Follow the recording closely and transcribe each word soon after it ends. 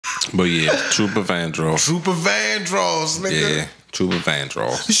But yeah, Troopa Vandross. Troopa Vandross, nigga. Yeah, Troopa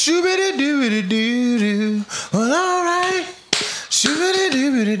Vandross. Shoo-ba-da-doo-ba-da-doo-doo. Well, all right.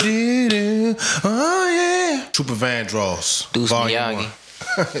 Shoo-ba-da-doo-ba-da-doo-doo. Oh, yeah. Troopa Vandross. Deuce Miyagi.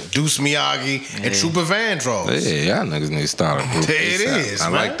 Deuce Miyagi and Troopa Vandross. Yeah, y'all niggas need to start a group. There it is, I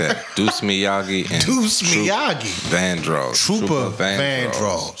man. like that. Deuce Miyagi and Deuce Miyagi. Vandross. Troopa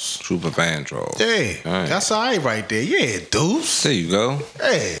Vandross. Troopa Vandross. Hey, All right. that's all right right there. Yeah, Deuce. There you go.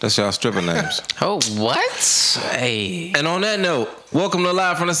 Hey. That's y'all stripper names. Oh, what? Hey. And on that note, welcome to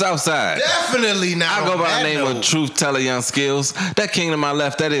Live from the Southside. Definitely not. I go by that the name note. of Truth Tella Young Skillz. That king to my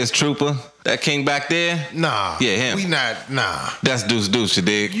left, that is Troopa. That king back there, Nah. Yeah, him. We not, nah. that's Deuce, you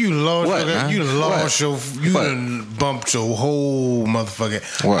dig? You lost What, your, man? you lost your, you What? done bumped your whole motherfucking.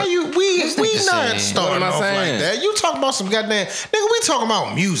 What? How you, we nigga not saying- starting What am I off saying? like that. You talking about some goddamn nigga? We talking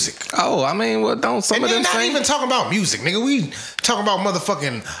about music, Oh, I mean, well, don't some and of they them not sing? even talking about music, nigga. We talking about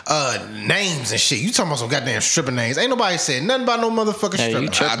motherfucking names and shit. You talking about some goddamn stripper names? Ain't nobody said nothing about no motherfucking Hey, you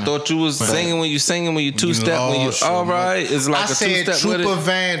stripper. I thought you was singing when you two-step. When you lost your all right, it's like I a said two-step with Troopa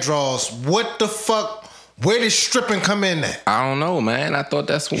it. Vandross. What the fuck? Where did stripping come in at? I don't know, man. I thought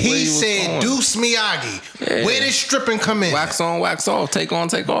that's where He you was said going. Deuce Miyagi. Yeah. Where did stripping come in? Wax on, wax off, take on,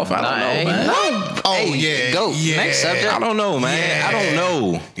 take off. I don't know, man. Oh Hey, yeah, go. yeah. Next subject. I don't know, man. Yeah. I don't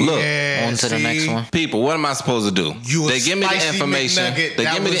know. Look, Yeah, On to the see? next one. people, what am I supposed to do? You a They give me the spicy information. McNugget. They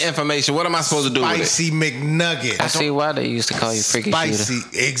That give me was the information. What am I supposed to do with it? Spicy McNugget. I see why they used to call you freaky Spicy,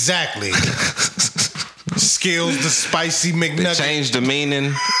 shooter. exactly. Skillz the spicy They McNugget. changed the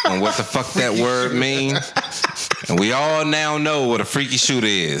meaning on what the fuck that word mean. And we all now know what a freaky shooter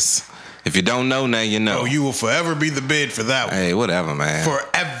is. If you don't know, now you know. Oh, you will forever be the bid for that one. Hey, whatever, man.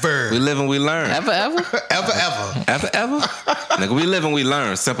 Forever. We live and we learn. Ever? Ever? Nigga, we live and we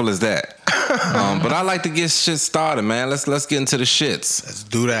learn. Simple as that. But I like to get shit started, man. Let's get into the shits. Let's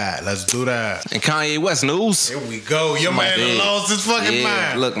do that. And Kanye West news. Here we go. Your man done lost his fucking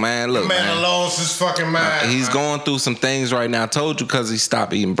mind. Look, man. Your man done lost his fucking mind. He's going through some things right now. I told you because he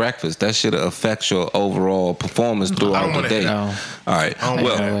stopped eating breakfast. That shit affects your overall performance throughout the day. No. All right. don't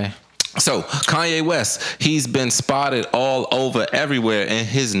Well, No way. so Kanye West, he's been spotted all over everywhere in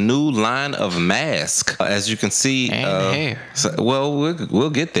his new line of mask. As you can see, And hair. well, we'll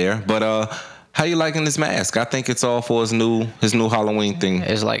get there. But how you liking this mask? I think it's all for his new Halloween thing.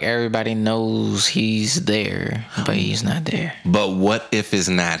 It's like everybody knows he's there, but he's not there. But what if it's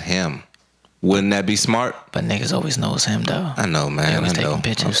not him? Wouldn't that be smart? But niggas always know it's him, though. I know, man. They always I know. taking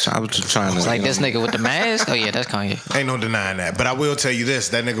pictures. I was just trying to. It's like this nigga with the mask. Oh, yeah, that's Kanye. Ain't no denying that. But I will tell you this.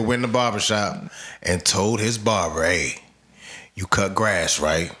 That nigga went in the barbershop and told his barber, hey, you cut grass,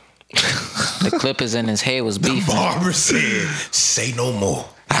 right? The clippers in his head was The beefing. barber said, say no more.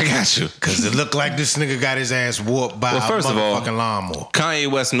 I got you. Because it looked like this nigga got his ass whooped by Well, first a of all, motherfucking lawnmower.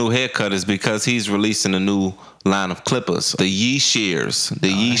 Kanye West's new haircut is because he's releasing a new line of clippers, the Yee Shears. The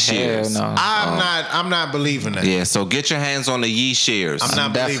Yee Shears. Hell no. I'm not believing that. Yeah, so get your hands on the Yee Shears. I'm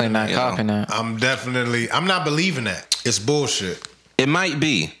not Definitely believing not that. copying that. I'm not believing that. It's bullshit. It might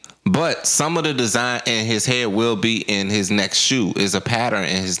be, but some of the design in his hair will be in his next shoe. Is a pattern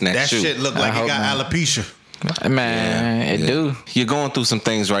in his next That shoe. shit look like he hope got not. alopecia. Man, it do. You're going through some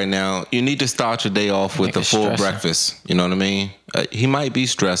things right now. You need to start your day off with a Nigga full stressing. breakfast. You know what I mean? He might be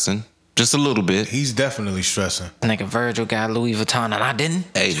stressing just a little bit. He's definitely stressing. Nigga Virgil got Louis Vuitton and I didn't.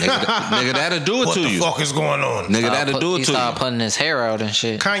 Hey, nigga, that'll do it What to the you. fuck is going on? Nigga, that'll do He it to started you. putting his hair out and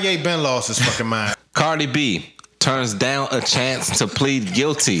shit. Kanye been lost his fucking mind. Cardi B turns down a chance to plead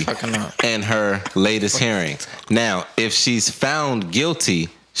guilty Fucking up. in her latest hearing. Now, if she's found guilty,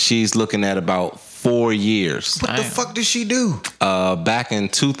 she's looking at about 4 years. What the fuck did she do? Back in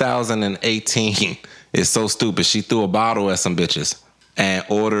 2018, it's so stupid. She threw a bottle at some bitches and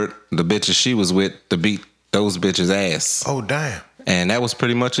ordered the bitches she was with to beat those bitches' ass. Oh, damn. And that was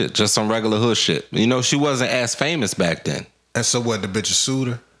pretty much it. Just some regular hood shit. You know, she wasn't as famous back then. And so what, the bitches sued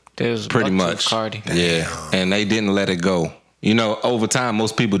her? There's Pretty buck tooth much. Cardi. Yeah. And they didn't let it go. You know, over time,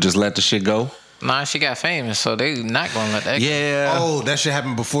 most people just let the shit go. Nah, she got famous, so they not gonna let that go. Yeah. Oh, that shit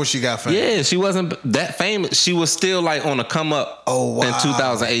happened before she got famous. Yeah, she wasn't that famous. She was still like on a come up Oh, in wow.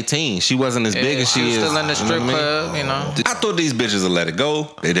 2018. She wasn't as big as she was is. still in the strip You know what I club, you know. mean? I thought these bitches would let it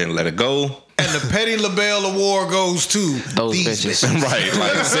go. They didn't let it go. And the Petty LaBelle Award goes to Those these bitches. Right,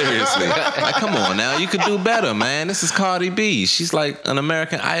 like seriously. Like, come on now, you could do better, man. This is Cardi B. She's like an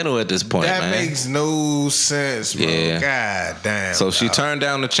American Idol at this point, That man. makes no sense, bro. Yeah. God damn. So she dog. turned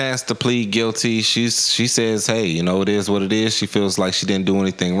down the chance to plead guilty. She says, hey, you know, it is what it is. She feels like she didn't do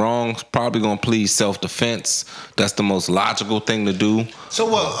anything wrong. Probably gonna plead self-defense. That's the most logical thing to do. So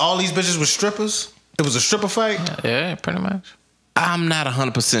what? All these bitches were strippers? It was a stripper fight? Yeah, pretty much. I'm not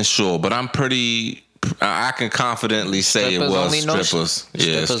 100% sure, but I'm pretty. I can confidently say Strippers it was only know strippers.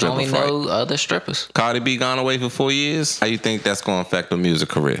 Strippers stripper only fight. know other strippers. Cardi B gone away for 4 years. How you think that's going to affect her music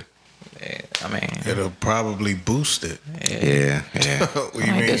career? Yeah, I mean, It'll probably boost it. Yeah. What do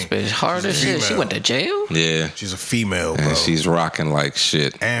you mean? this bitch hard as shit. She female. went to jail. Yeah. She's a female, bro. And she's rocking like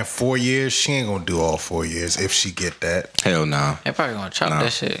shit. And 4 years, she ain't gonna do all 4 years if she get that. Hell no. They probably gonna chop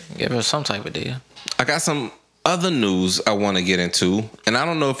that shit. Give her some type of deal. I got some other news I want to get into, and I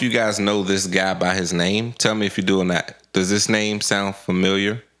don't know if you guys know this guy by his name. Tell me if you're doing that. Does this name sound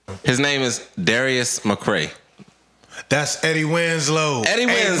familiar? His name is Darius McCray. That's Eddie Winslow. Eddie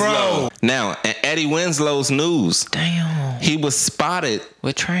Winslow. Bro. Now, in Eddie Winslow's news, Damn. he was spotted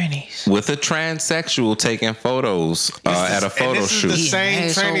With trannies. with a transsexual taking photos at a photo this shoot. Is the same Yeah,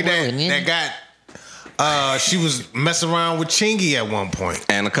 so tranny well, yeah. that got. She was messing around with Chingy at one point.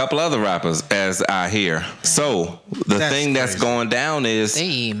 And a couple other rappers, as I hear. So the That's thing that's crazy. going down is They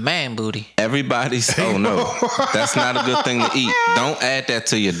eat man booty. everybody's. Oh no, that's not a good thing to eat. Don't add that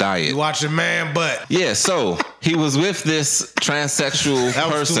to your diet. You watch a man butt. Yeah, so he was with this transsexual That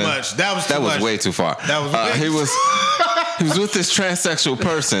was too person. much. That was too That was much. way too far. That was way he too- was with this transsexual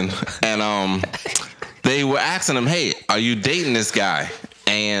person, and they were asking him, "Hey, are you dating this guy?"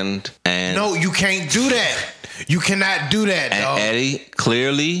 And No, you can't do that. You cannot do that, and dog. Eddie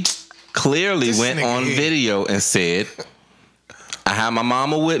clearly This went nigga on here. video and said, "I have my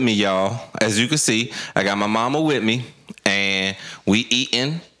mama with me, y'all. As you can see, I got my mama with me, and we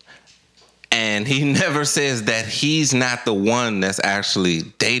eating." And he never says that he's not the one that's actually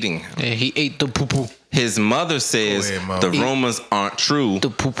dating him. Yeah, he ate the poo poo. His mother says Go ahead, Mom. the rumors aren't true, The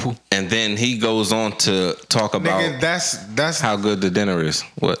poo poo. and then he goes on to talk about Nigga, that's how good the dinner is.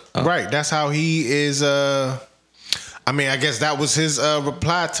 What? right. That's how he is. I mean, I guess that was his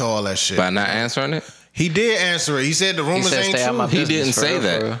reply to all that shit. By not answering it, He did answer it. He said the He rumors said, ain't "Stay out my true. He business." didn't for say real,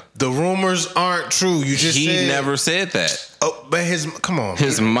 that. for real. The rumors aren't true. You just he said. never said that. Oh, but come on.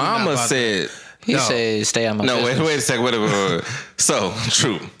 His man. We're not mama about said. He No. said, "Stay out my No, business." wait a second. Wait. So,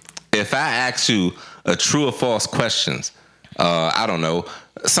 true. If I ask you a true or false questions, I don't know,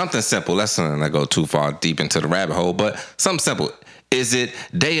 something simple. Let's not go too far deep into the rabbit hole, but something simple. Is it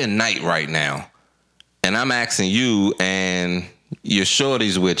day or night right now? And I'm asking you, and your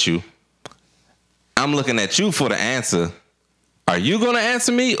shorty's with you. I'm looking at you for the answer. Are you gonna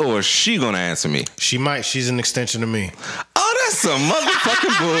answer me, or is she gonna answer me? She might. She's an extension of me. Oh, that's some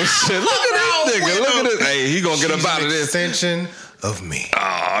motherfucking bullshit. Look at this nigga. Look at this. Hey, he gonna get She's up out an of this. extension of me.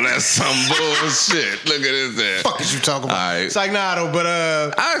 Oh, that's some bullshit. Look at this there. Fuck is you talking about? All right. It's like nah though, but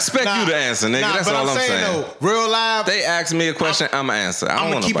I expect you to answer, nigga. That's but all I'm saying. though, real live. They ask me a question, I'ma answer. I I'm don't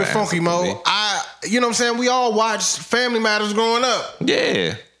gonna want keep it nobody funky, answer for me. Mo. You know what I'm saying? We all watched Family Matters growing up.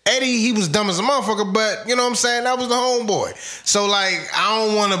 Yeah. Eddie, he was dumb as a motherfucker, but you know what I'm saying? That was the homeboy. So like, I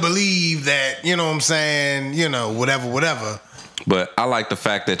don't want to believe that, you know what I'm saying? You know, whatever. But I like the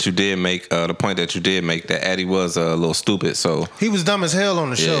fact that you did make the point that you did make that Eddie was a little stupid. So He was dumb as hell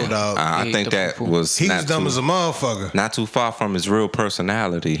on the show, yeah, dog. I He think ate the that poo-poo. was He not was dumb too, as a motherfucker. not too far from his real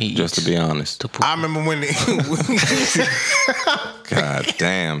personality. He just to eats be honest. The poo. I remember when God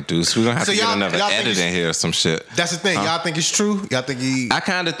damn, Deuce. We're gonna have So to get y'all- another y'all think edit in it's- here or some shit. that's the thing. Y'all think it's true? Y'all think he I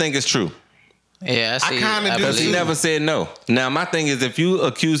kind of think it's true. Yeah, I see. kinda do Because he too. never said no. Now, my thing is, if you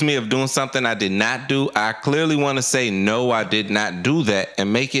accuse me of doing something I did not do, I clearly want to say, no, I did not do that,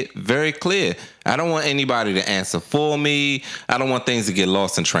 and make it very clear. I don't want anybody to answer for me. I don't want things to get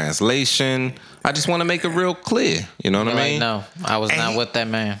lost in translation. I just want to make it real clear. You know what I Like, mean? no, I was And not he- with that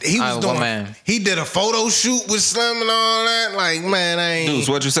man. he I was was doing one man. he did a photo shoot with Slim and all that. Like, man, I ain't Deuce,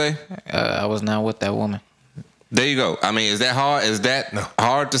 what'd you say? I was not with that woman. There you go. I mean, is that hard? Is that No.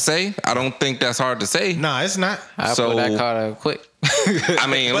 hard to say? I don't think that's hard to say. Nah, it's not. I So- put that card out quick. I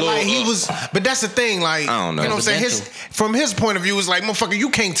mean, But little, like he was, but that's the thing. Like, I don't know. you know what I'm saying? From his point of view, it's like, motherfucker, you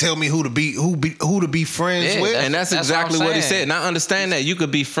can't tell me who to be friends Yeah, with. And that's That's what exactly I'm what he saying. said. And I understand that you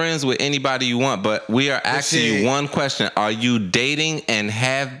could be friends with anybody you want, but we are asking you shit. one question: are you dating, and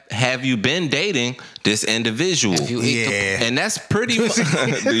have you been dating this individual? If you eat the Yeah. And that's pretty.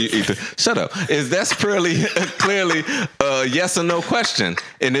 Shut up. That's pretty clearly a yes or no question.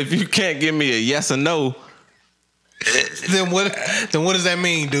 And if you can't give me a yes or no, Then what does that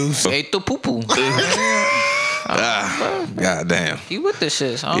mean, Deuce? ate the poo poo. god damn. He with this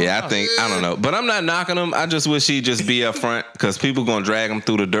shit. So Yeah, I don't know, but I'm not knocking him. I just wish he'd just be upfront, because people gonna drag him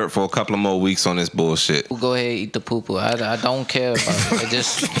through the dirt for a couple of more weeks on this bullshit. Go ahead, eat the poo poo. I don't care about it. I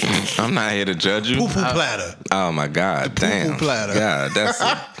just I'm not here to judge you. Poo-poo platter. Oh my god, poo-poo damn. platter. God,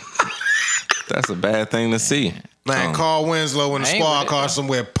 that's a bad thing to see. Man, Carl Winslow in the I ain't squad with it, car though.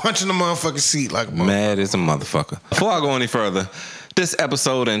 somewhere, punching the motherfucking seat like a motherfucker. Mad as a motherfucker. Before I go any further, this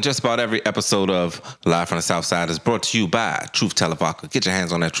episode and just about every episode of Live from the Southside is brought to you by Truth Tella Vodka. Get your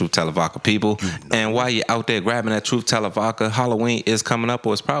hands on that Truth Tella Vodka, people. And while you're out there grabbing that Truth Tella Vodka, Halloween is coming up,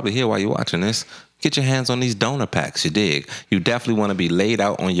 or it's probably here while you're watching this. Get your hands on these donor packs, you dig? You definitely want to be laid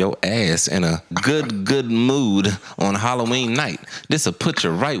out on your ass in a good mood on Halloween night. This will put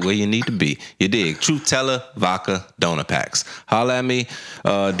you right where you need to be, you dig? Truth Tella Vodka donor packs. Holla at me,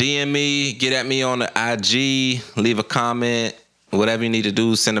 DM me, get at me on the IG, leave a comment. Whatever you need to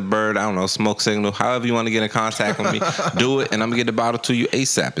do, send a bird, I don't know, smoke signal, however you want to get in contact with me, do it, and I'm going to get the bottle to you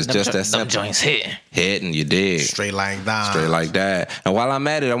ASAP. It's just that simple. Them joints hit. Hitting, you dig. Straight like that. Straight like that. And while I'm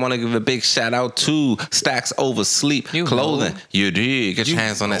at it, I want to give a big shout out to Stacks Over Sleep Clothing. You dig. Get your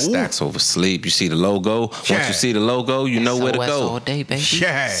hands on that Stacks Over Sleep. You see the logo. Yeah. Once you see the logo, you know where to SOS go. all day, baby.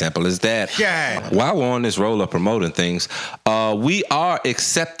 Yeah. Simple as that. Yeah. While we're on this roll of promoting things, we are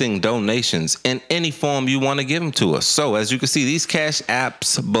accepting donations in any form you want to give them to us. So as you can see, these cash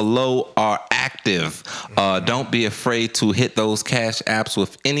apps below are active. Don't be afraid to hit those cash apps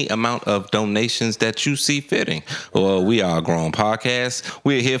with any amount of donations that you see fitting. Well, we are a grown podcast.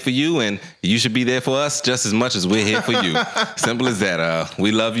 We're here for you, and you should be there for us just as much as we're here for you. Simple as that.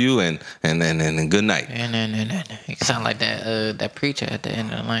 We love you, and good night. And it sound like that preacher at the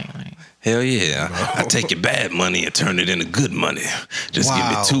end of the line. Like, Hell yeah. I take your bad money and turn it into good money. Just give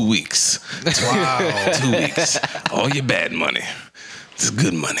me 2 weeks. Wow. 2 weeks. All your bad money. It's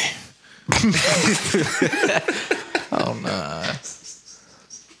good money. oh no.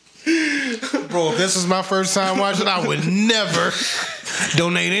 Bro, if this was my first time watching, I would never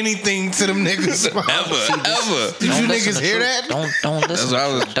donate anything to them niggas. Ever. Did you niggas hear that? Don't listen. That's what I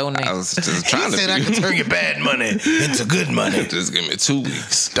was donate. I was just He trying said I to can turn your bad money into good money. just give me 2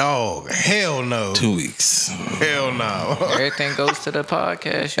 weeks. Dog, hell no. 2 weeks. Hell no. Everything goes to the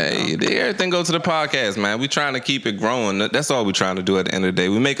podcast. You know? Hey, everything goes to the podcast, man. We trying to keep it growing. That's all we trying to do at the end of the day.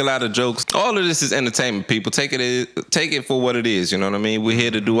 We make a lot of jokes. All of this is entertainment, people. Take it for what it is. You know what I mean? We're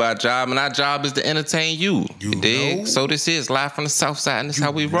here to do our job, and our job is to entertain you. You dig? know? So this is Live from the Southside, and this is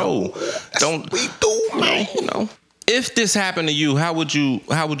how we roll. Don't we do, man. You know, if this happened to you, what would you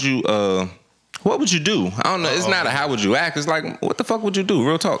do? I don't know. It's not a how would you act. It's like, what the fuck would you do?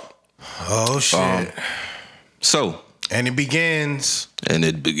 Real talk. Oh shit. And it begins.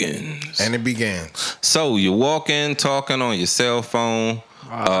 So you're walking, talking on your cell phone.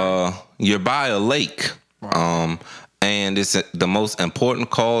 You're by a lake. And it's the most important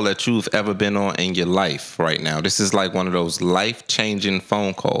call that you've ever been on in your life right now. This is like one of those life-changing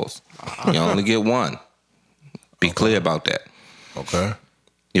phone calls. You only get one. Be clear about that. Okay.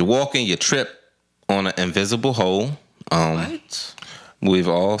 You're walking, you trip on an invisible hole. What? We've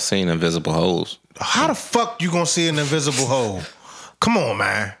all seen invisible holes. How the fuck you gonna see an invisible hole? Come on,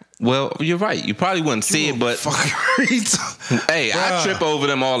 man. Well, you're right. You probably wouldn't see it, but hey, I trip over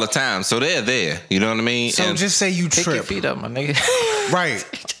them all the time, so they're there. You know what I mean? So just say you Pick your trip. feet up, my nigga. Right.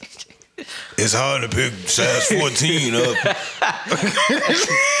 It's hard to pick size 14 up.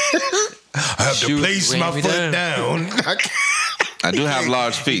 I have to place my foot down. I do have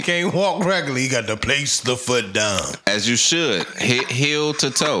large You feet, can't walk regularly. You got to place the foot down. as you should. Heel to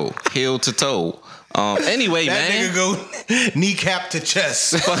toe. Heel to toe. Anyway, That man. nigga go kneecap to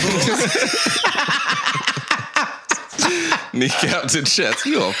chest. Kneecap to chest.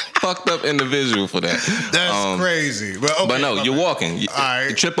 You a fucked up individual for that. That's crazy. But no, you're walking. You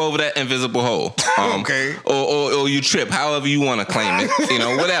right. trip over that invisible hole. Okay. Or you trip, however you want to claim it. You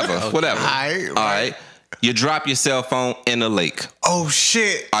know, whatever. Whatever. All right. You drop your cell phone in a lake. Oh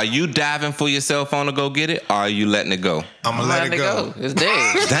shit. Are you diving for your cell phone to go get it, or are you letting it go? I'm gonna let it go. It's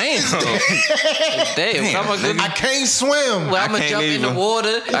dead. Damn. It's dead. I can't swim. Well, I'm gonna jump in the water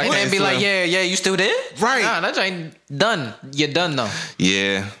and can't then be like, swim. yeah, you still there? Right. Nah, that ain't done. You're done though.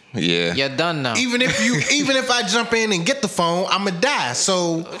 Yeah. You're done now. Even if I jump in and get the phone, I'ma die.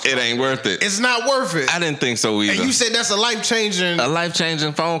 So It ain't worth it. it's not worth it. I didn't think so either. And you said that's a life changing. A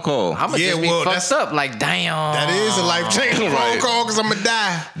life-changing phone call. I'ma Yeah, just be well, fucked up. Like, damn. That is a life changing Right. phone call because I'ma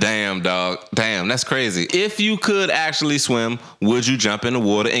die. Damn, dog. Damn, that's crazy. If you could actually swim, would you jump in the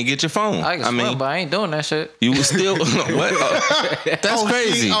water and get your phone? I can swim, but I ain't doing that shit. You would still what? That's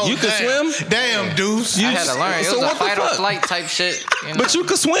crazy. You can damn. swim, Damn, Deuce. I had to learn. It so was what a the fight or fuck? flight type shit. You know? but you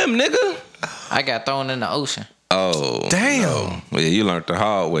can swim, nigga. I got thrown in the ocean. Oh, damn. No. Yeah, you learned the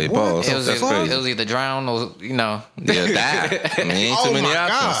hard way, boss. It was, That's crazy. it was either drown or, you know. Yeah, die. I mean, ain't too many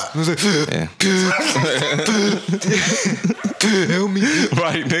options. Yeah. Help me.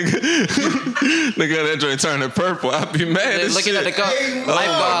 Right, nigga. Nigga, that joint turning purple. I'd be mad as Looking shit. at the car, Oh,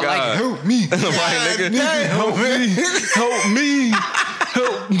 lifeguard, like, God. Help me. Right, nigga. Help me. Help me.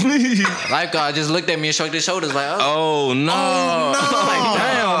 lifeguard just looked at me and shrugged his shoulders like, Oh, no. like,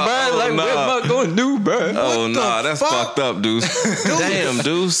 damn, bro. Like, nah. what am I going to do, bro? Oh, What no. the That's fuck? fucked up, Deuce. Damn,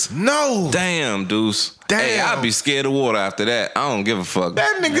 Deuce. No. Damn, Deuce. Damn. Hey, I'd be scared of water after that. I don't give a fuck.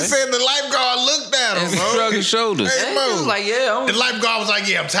 That nigga said the lifeguard looked at him, bro. Shrug his shoulders. Hey, He bro. was like, yeah, The lifeguard was like,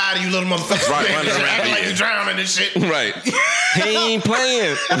 yeah, I'm tired of you little motherfuckers. Right, running around acting like here. you drowning and shit. Right. He ain't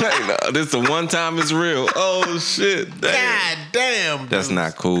playing. Like, no, this the one time it's real. Oh, shit. Damn. God damn. That's dude.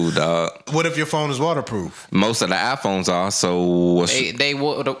 not cool, dog. What if your phone is waterproof? Most of the iPhones are, so what's... they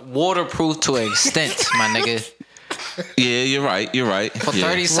waterproof to an extent, my nigga. Yeah, you're right. You're right. For Yeah.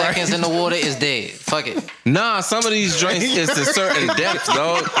 30 seconds in the water, it's dead. Fuck it. Nah, some of these drinks is to certain depths,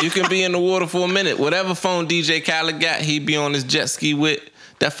 dog. You can be in the water for a minute. Whatever phone DJ Khaled got, he be on his jet ski with.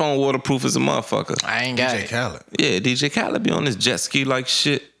 That phone waterproof as a motherfucker. I ain't got DJ it. Khaled. Yeah, DJ Khaled be on his jet ski like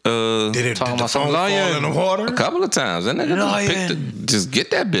shit. Did Talking the about phone some fall lion. in the water? A couple of times. That nigga just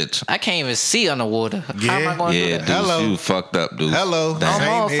get that bitch. I can't even see underwater. How am Yeah. I going to Yeah, do dude, that? Hello. you fucked up, dude. Hello. Damn. I'm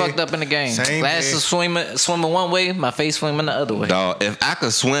all Same here. fucked up in the game. Same Glasses swimming one way, my face swimming the other way. Dog, if I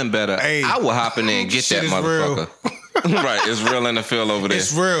could swim better, Hey. I would hop in there and get Shit that is motherfucker. Right, it's real in the field over there.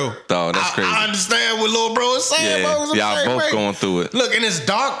 It's real. Dog, that's crazy. I understand what little bro is saying. Yeah, bro. It's y'all the same both way. going through it. Look, and it's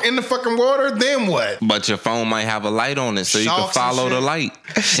dark in the fucking water. Then what? But your phone might have a light on it, so you can Sharks and follow the shit. light.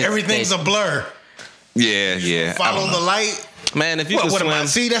 Everything's a blur. Yeah, yeah. I Follow don't the know. light. Man, if you What can am I? swim,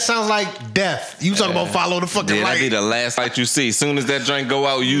 See, that sounds like death. You talking about follow the fucking yeah, light? that'd be the last light you see. As soon as that drink go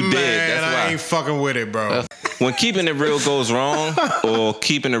out, you Man, dead. That's I why. ain't fucking with it, bro. When keeping it real goes wrong, or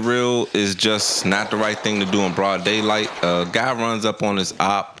keeping it real is just not the right thing to do in broad daylight, a guy runs up on his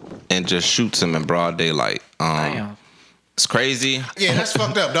op and just shoots him in broad daylight. Damn. It's crazy. Yeah, that's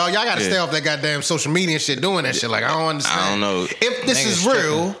fucked up, dog. Y'all gotta Yeah. stay off that goddamn social media and shit doing that shit. Like, I don't understand. I don't know. If this is Niggas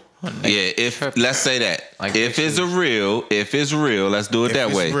real, Yeah, if let's say that. Like if it's real, let's do it If that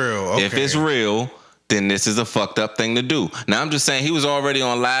it's way. real, If okay. it's real, then this is a fucked up thing to do. Now I'm just saying he was already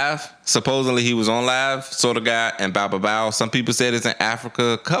on live. Supposedly he was on live, sort of guy, and bow bow bow. Some people said it's in Africa.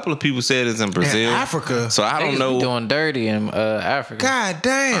 A couple of people said it's in Brazil. Africa? So I don't Niggas know. be doing dirty in Africa. god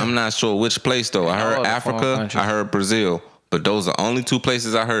damn. I'm not sure which place though. I heard all the foreign Africa. countries. I heard Brazil. But those are only two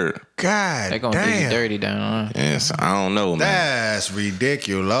places I heard. God They gonna do you damn. dirty down there. Yes, I don't know, man. That's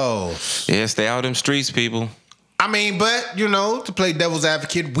ridiculous. Yeah, stay out them streets, people. I mean, but, you know, to play devil's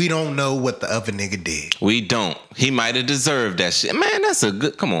advocate, we don't know what the other nigga did. We don't. He might have deserved that shit. Man, that's a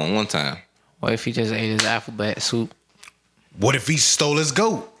good. Come on, one time. What if he just ate his alphabet soup? What if he stole his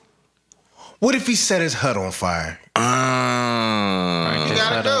goat? What if he set his hut on fire? You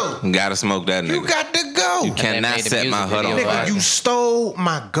gotta go. Gotta smoke that nigga. You got to go. You cannot made a set my music hut on video fire. Nigga, you stole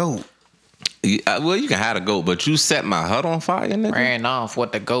my goat. Well, you can have a goat, but you set my hut on fire, nigga. Ran off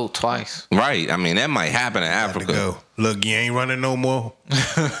with the goat twice. Right. I mean, that might happen in Got to Africa. go. Look, you ain't running no more.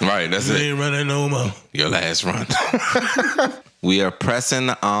 Right. That's You it. ain't running no more. Your last run. We are pressing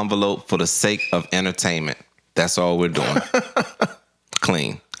the envelope for the sake of entertainment. That's all we're doing.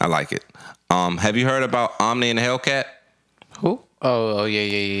 Clean. I like it. Have you heard about Omni and the Hellcat? Who? Oh,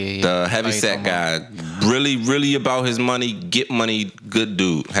 yeah. The heavyset guy, really about his money, get money, good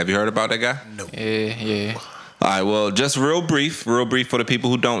dude. Have you heard about that guy? No. Yeah. All right, well, just real brief for the people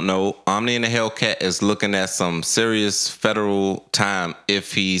who don't know. Omni and the Hellcat is looking at some serious federal time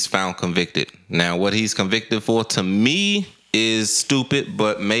if he's found convicted. Now, what he's convicted for, to me, is stupid,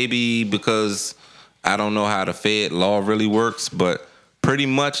 but maybe because I don't know how the Fed law really works, but pretty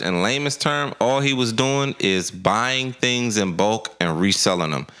much in layman's term, all he was doing is buying things in bulk and reselling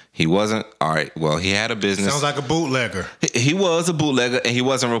them. He wasn't, all right, well, he had a business. Sounds like a bootlegger. He was a bootlegger, and he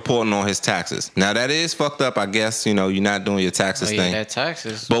wasn't reporting on his taxes. Now, that is fucked up, I guess. You know, you're not doing your taxes thing. That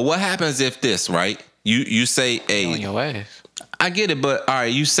taxes But what happens if this, right? You say, on hey, your ass. I get it, but all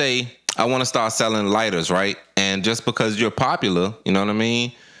right, you say, I want to start selling lighters, right? And just because you're popular, you know what I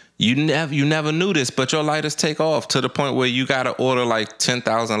mean? You never knew this, but your lighters take off to the point where you got to order like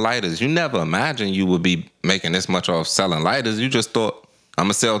 10,000 lighters. You never imagined you would be making this much off selling lighters. You just thought, I'm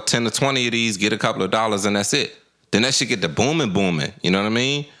going to sell 10 to 20 of these, get a couple of dollars, and that's it. Then that shit get the booming. You know what I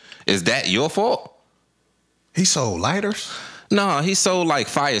mean? Is that your fault? He sold lighters? No, he sold like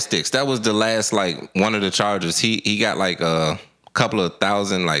fire sticks. That was the last, like, one of the charges. He got like a couple of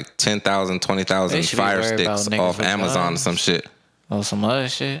thousand, like 10,000, 20,000 They should be fire worried about sticks niggas off with Amazon or guns. some shit. Or some other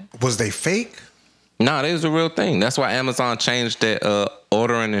shit. Was they fake? Nah, that was a real thing. That's why Amazon changed their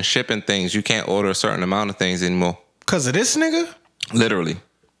ordering and shipping things. You can't order a certain amount of things anymore. Cause of this nigga? Literally.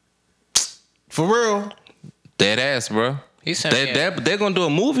 For real? Dead ass, bro. He said they're gonna do a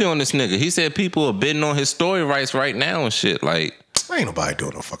movie on this nigga. He said people are bidding on his story rights right now and shit. Like, ain't nobody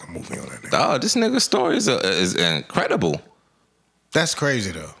doing no fucking movie on that nigga. Oh, this nigga's story is incredible. That's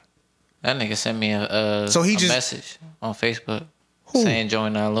crazy though. That nigga sent me a message on Facebook saying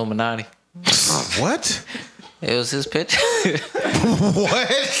join the Illuminati. What? It was his picture.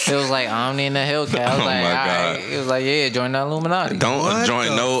 What? It was like Omni in the Hellcat. I was like, my God. It was like, yeah, join the Illuminati. Don't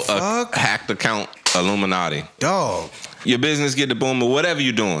join no hacked account Illuminati. Dog. Your business get the boom or whatever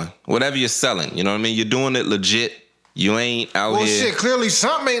you're doing, whatever you're selling. You know what I mean? You're doing it legit. You ain't out here. Well, shit, clearly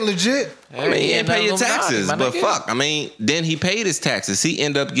something ain't legit. I mean, he ain't pay your taxes, but fuck. I mean, then he paid his taxes. He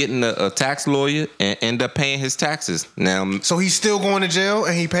ended up getting a tax lawyer and end up paying his taxes. Now, so he's still going to jail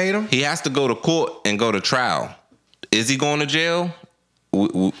and he paid him? He has to go to court and go to trial. Is he going to jail?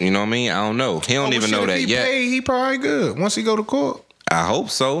 You know what I mean? I don't know. He don't even know that yet. He probably good once he go to court. I hope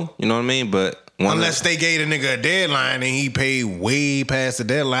so. You know what I mean? But unless they gave a nigga a deadline and he paid way past the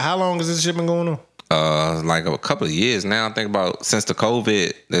deadline. How long has this shit been going on? Like a couple of years now. I think about since the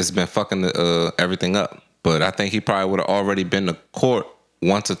COVID, that's been fucking everything up. But I think he probably would have already been to court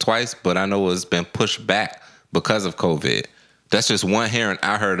once or twice. But I know it's been pushed back because of COVID. That's just one hearing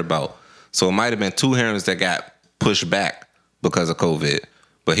I heard about. So it might have been 2 hearings that got pushed back because of COVID.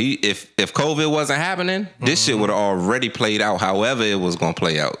 But if COVID wasn't happening, this shit would have already played out. However, it was gonna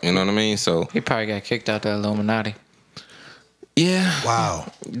play out. You know what I mean? So he probably got kicked out the Illuminati. Yeah.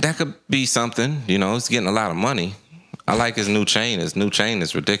 Wow. That could be something. You know, it's getting a lot of money. I like his new chain. His new chain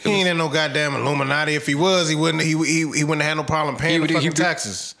is ridiculous. He ain't in no goddamn Illuminati. If he was, he wouldn't have had no problem paying the fucking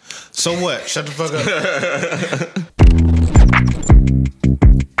taxes. So what? Shut the fuck up.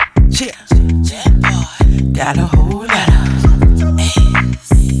 Got a whole lot of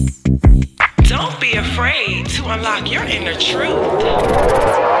ass. Don't be afraid to unlock your inner truth.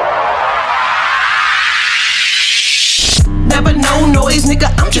 Never no noise, nigga.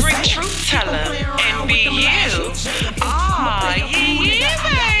 I'm just truth teller and be you. Ah, yeah,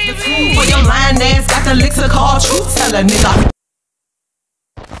 baby. For your lying ass, got the elixir called truth teller, nigga.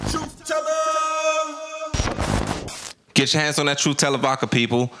 Truth teller. Get your hands on that True Tella Vodka,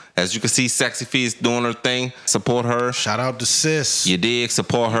 people. As you can see, Sexy Fee is doing her thing. Support her. Shout out to sis. You dig?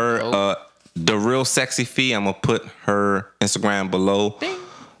 Support her. The real Sexy Fee. I'm gonna put her Instagram below.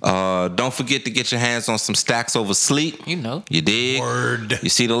 Don't forget to get your hands on some Stacks Over Sleep. You know. You dig? Word. You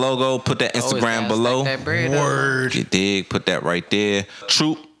see the logo? Put that Instagram below. That bread Word. You dig? Put that right there.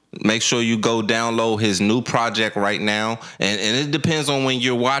 Troop. Make sure you go download his new project right now. And it depends on when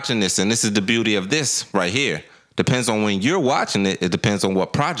you're watching this. And this is the beauty of this right here. Depends on when you're watching it. It depends on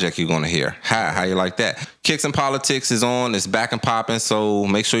what project you're going to hear. How you like that? Kicks and Politics is on. It's back and popping. So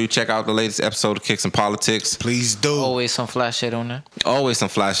make sure you check out the latest episode of Kicks and Politics. Please do. Always some flash shit on there. Always some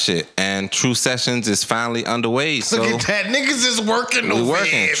flash shit. And True Sessions is finally underway. So look at that. Niggas is working over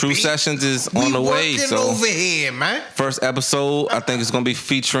here. True Sessions is on the way. So over here, man. First episode, I think it's going to be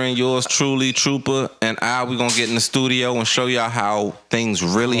featuring yours truly, Troopa, and we're going to get in the studio and show y'all how things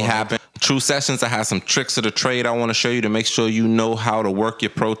really happen. True Sessions, I have some tricks of the trade I want to show you to make sure you know how to work your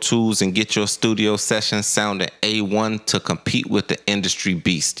Pro Tools and get your studio sessions sounding A1 to compete with the industry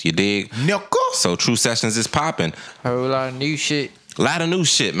beast. You dig? So True Sessions is popping. Heard a lot of new shit. A lot of new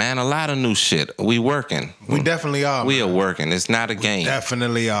shit, man. A lot of new shit. We working. We definitely are. We are working. It's not a game.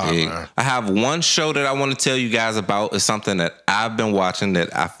 Definitely are, man. I have one show that I want to tell you guys about. It's something that I've been watching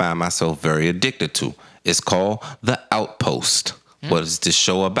that I find myself very addicted to. It's called The Outpost. What is this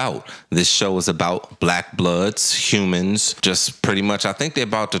show about? This show is about black bloods, humans, just pretty much. I think they're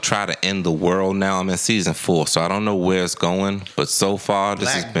about to try to end the world now. I'm in season 4, so I don't know where it's going. But so far,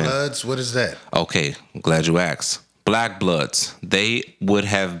 this has been... Black bloods? What is that? Okay, glad you asked. Black bloods. They would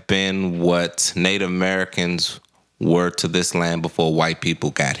have been what Native Americans were to this land before white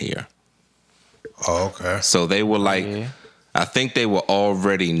people got here. Oh, okay. So they were like... Yeah. I think they were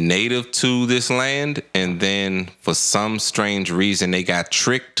already native to this land, and then for some strange reason, they got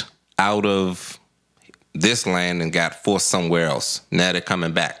tricked out of this land and got forced somewhere else. Now they're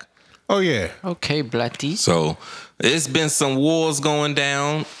coming back. Oh, yeah. Okay, Blatty. So it's been some wars going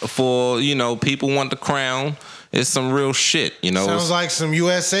down for, you know, people want the crown. It's some real shit, you know. Sounds like some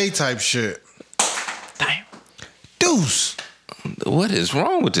USA type shit. Damn. Deuce. What is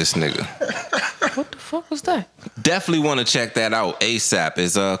wrong with this nigga? What the fuck was that? Definitely want to check that out ASAP.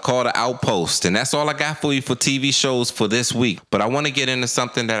 It's called The Outpost. And that's all I got for you for TV shows for this week. But I want to get into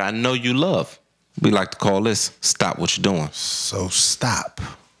something that I know you love. We like to call this Stop What You're Doing. So stop.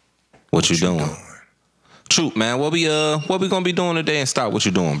 What you doing? Troop, man, what we gonna be doing today and start what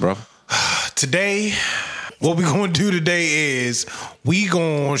you doing, bro? Today, what we gonna do today is we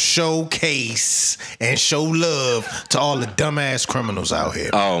gonna showcase and show love to all the dumbass criminals out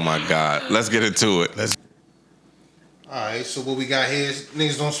here. Oh my God. Let's get into it. Alright, so what we got here is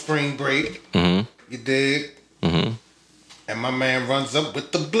niggas on spring break. Mm-hmm. You dig? Mm-hmm. And my man runs up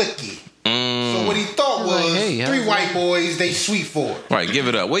with the blicky. So what he thought was hey, three white boys, they sweet for it. Right, give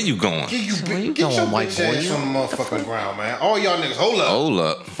it up. Where you going? Get your white bitch boy? ass on the motherfucking ground, man. All y'all niggas, hold up. Hold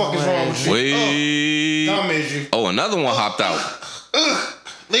up. What the fuck is wrong with you? Wait. Dumb is you. Oh, another one hopped out.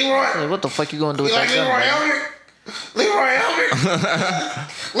 Leroy. Hey, what the fuck you gonna do with that gun? Leroy, help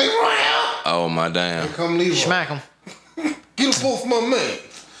me. Leroy, help. Oh my damn. Here come Leroy. Smack him. Get up off my man.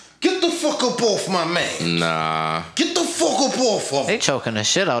 Get the fuck up off my man. Nah. Get the fuck up off of him. They choking the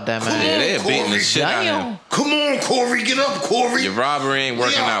shit out that man. Yeah, they're beating the shit out of him. Come on, Corey. Get up, Corey. Your robbery ain't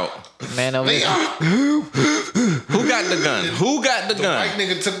working out. Man, over here. Who got the gun? Who got the gun? White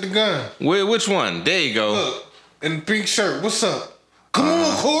nigga took the gun. Which one? There you go. Look, in the pink shirt. What's up? Come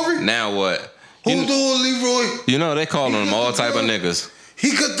on, Corey. Now what? Hold on, Leroy. You know they calling them all type of niggas. He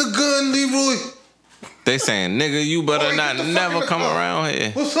got the gun, Leroy. They saying, nigga, you better not never come around here.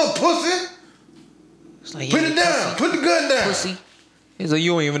 What's up, pussy? Like, Put it down. Put the gun down. Pussy. He's like,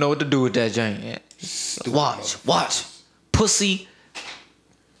 you don't even know what to do with that joint. Yeah. Watch. Pussy.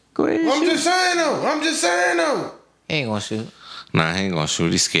 Go ahead. I'm just saying though. He ain't gonna shoot. Nah, he ain't gonna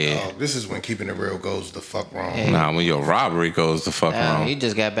shoot. He's scared. Oh, this is when keeping it real goes the fuck wrong. Hey. Nah, when your robbery goes the fuck wrong. He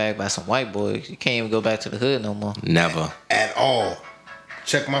just got bagged by some white boys. You can't even go back to the hood no more. Never. At all.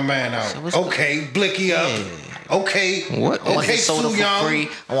 Check my man out. So okay, blicky up. Yeah. Okay. What? I want Okay, the soda for Young. free.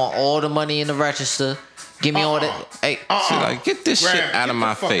 I want all the money in the register. Give me all that. Hey, She like, get this shit out of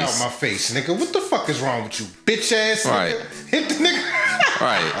my face. Get the fuck out my face, nigga. What the fuck is wrong with you, bitch ass Right. nigga? Hit the nigga.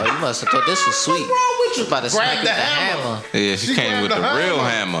 Right. oh, you must have thought this was sweet. What's wrong with you? About to Grab smack you the with the hammer. hammer. Yeah, she came with the real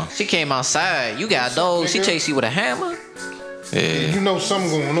hammer. She came outside. You got a dog. She nigga? chased you with a hammer. Yeah. You know something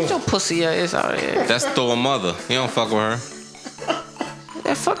going Your on. pussy ass out here. That's Thor mother. You don't fuck with her.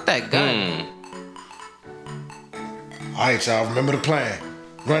 Yeah, fuck that gun. All right, y'all. Remember the plan.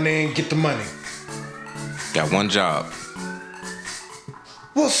 Run in, get the money. Got one job.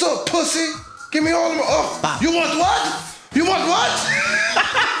 What's up, pussy? Give me all of my. Oh, you want what? You want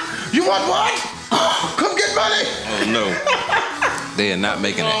what? You want what? Come get money. Oh no. They are not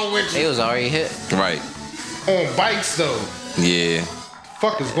making What's it. wrong with They you? was already hit. Right. On bikes though. Yeah.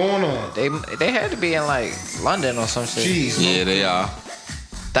 Fuck is going on? They had to be in like London or some shit. Jeez. Yeah, they are.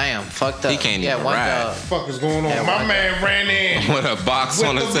 Damn, fucked up. He can't yeah, even one ride. dog. Fuck is going on? Yeah, My why- man ran in. With a box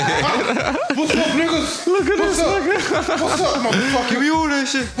on his head. What's up, niggas? Look at What's up? What's up, motherfucker? Give me all that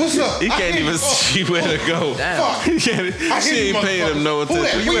shit. What's up? He can't even see where to go. Damn. Fuck. He can't, she ain't paying him no Who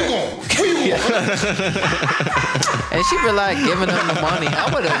that? attention. Where you going? Where you going? And she be like giving them the money. I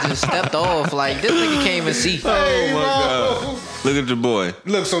would have just stepped off. Like, this nigga can't even see. Hey, Oh my bro. God. Look at the boy.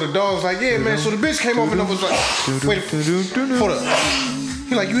 Look, so the dog's like, yeah, man. So the bitch came over and was like, wait, hold up.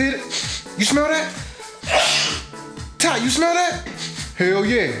 He like, you hear it? You smell that? Ty, you smell that? Hell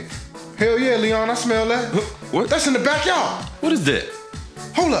yeah. Hell yeah, Leon, I smell that. What? That's in the backyard. What is that?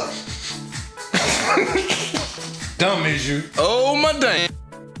 Hold up. Dumb as you. Oh my damn.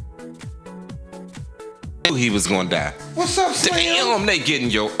 Knew he was gonna die. What's up, Slim? Damn, they getting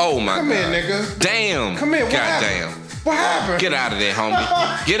your. Oh my Come God. here, nigga. Damn. Come here. What God happened? damn. What happened? Get out of there,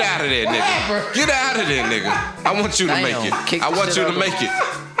 homie. Get out of there, What nigga. happened? Get out of there, nigga. I want you to Damn. make it. Kick I the want shit you to out make it.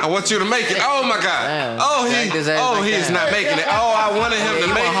 I want you to make it. Oh my God. Damn. Oh, Dragged his ass like he is that. not making it. Oh, I wanted him Yeah, to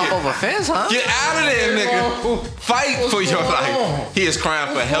you make wanna hop it. over a fence, huh? Get out of there, nigga. Fight for your going life. on? He is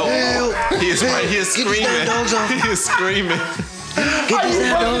crying for help. He is screaming. He is screaming. How you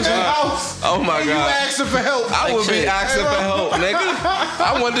running that house? Oh my And you God. asking for help. I would be shit. asking for help, nigga.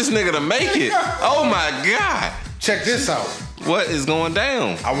 I want this nigga to make it. Oh my God. Check this out. What is going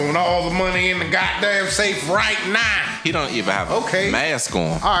down? I want all the money in the goddamn safe right now. He don't even have a Okay. mask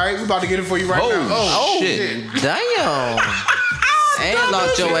on. All right, we about to get it for you right now. Oh, shit. Damn. And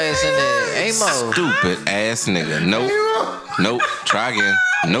locked your ass in there. Amo. Stupid ass nigga. Nope. Nope. Try again.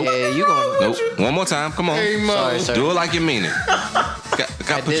 Nope. Yeah, you gonna. Nope. One more time. Come on. Hey, Mo. Sorry, sir. Do it like you mean it.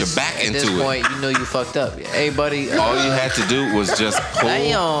 Got to put your back At this into it. point, you know you fucked up. Hey, buddy. All you had to do was just pull.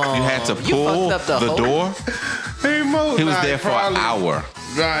 Damn. You had to You pull fucked up the the whole- door. Hey, Mo. He was Nah, there for an hour.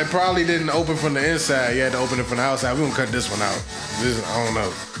 Nah, it probably didn't open from the inside. You had to open it from the outside. We gonna cut this one out. I don't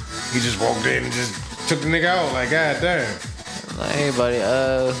know. He just walked in and just took the nigga out. Like, god damn. Like, hey, buddy.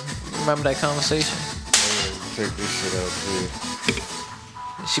 Remember that conversation? Check this shit out,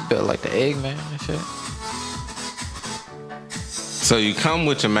 too. She built like the Eggman and shit. So you come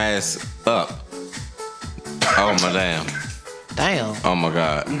with your mask up. Oh my damn. Damn. Oh my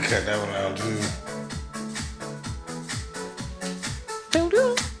God. You cut that one out, dude.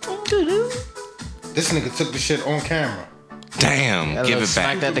 This nigga took the shit on camera. Damn. That Give little it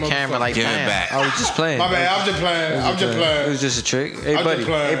back. Smacked at the camera like, Give it damn. back. I was just playing. My bad, I'm just playing. I'm just It playing. was just a trick. Hey, I'm buddy. just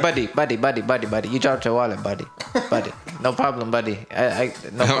playing. Hey, buddy. You dropped your wallet, buddy. Buddy. No problem, buddy. No All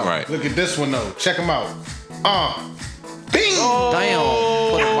problem. right. Look at this one though. Check him out. Bing! Damn.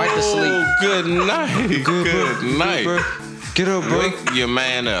 Put him right to sleep. Good night. Good night. Bro. Get up, bro. Wake your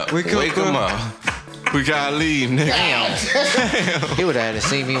man up. Wake up, him bro. up. We gotta leave, nigga. Damn. He would have had to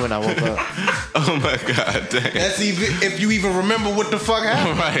see me when I woke up. Oh my God, damn. That's even if you even remember what the fuck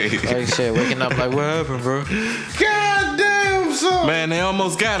happened. Right. Like shit, waking up like, what happened, bro? God damn, son. Man, they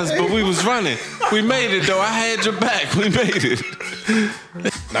almost got us, but we was running. We made it though. I had your back. We made it.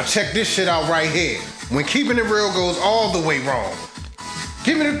 Now check this shit out right here. When keeping it real goes all the way wrong.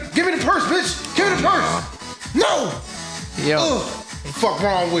 Give me the purse, bitch. Give me the purse. No. Yo. Ugh. Fuck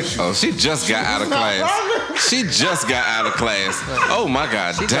wrong with you? Oh, she just got out of class. She just got out of class. Oh my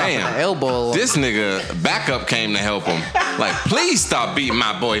God, She dropping an damn. elbow. This nigga backup came to help him. Like, please stop beating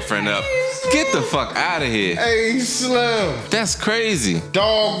my boyfriend up. Get the fuck out of here. Hey, Slim. That's crazy.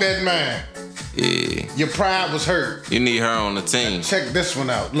 Dog that man. Yeah. Your pride was hurt. You need her on the team. Check this one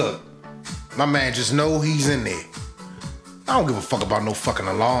out. Look, my man just know he's in there. I don't give a fuck about no fucking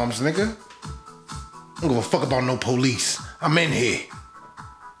alarms, nigga. I don't give a fuck about no police. I'm in here.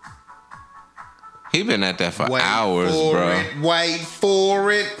 He been at that for Wait hours, for bro. it. Wait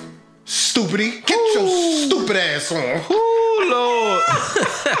for it. Stupidity. Get your stupid ass on. Ooh, Lord.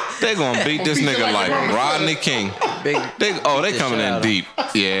 They gonna beat this Beat you nigga like like a Rodney King. Big. They coming in deep.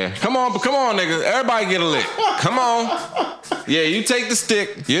 Yeah. Come on, nigga. Everybody get a lick. Come on. Yeah, you take the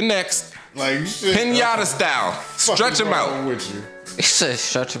stick. You're next. Like shit. Pinata style. Stretch him out. With you. He said,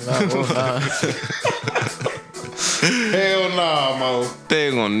 shut your mouth. Oh, nah. Hell nah, Mo.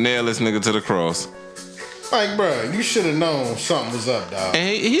 They gonna nail this nigga to the cross. Like, bro, you should have known something was up, dog.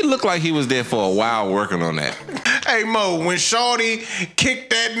 And he looked like he was there for a while working on that. Hey, Mo, when Shorty kicked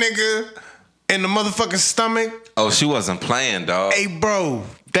that nigga in the motherfucking stomach, Oh, she wasn't playing, dog. hey, bro,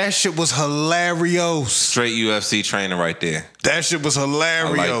 that shit was hilarious. Straight UFC trainer right there. That shit was I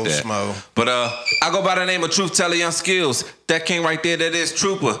hilarious, like that. Mo. But I go by the name of Truth Tella on Skillz. That king right there, that is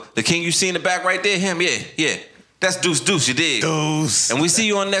Troopa. The king you see in the back right there, him, yeah. That's Deuce, you dig? Deuce. And we see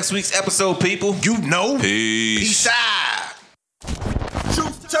you on next week's episode, people. You know. Peace. Peace out.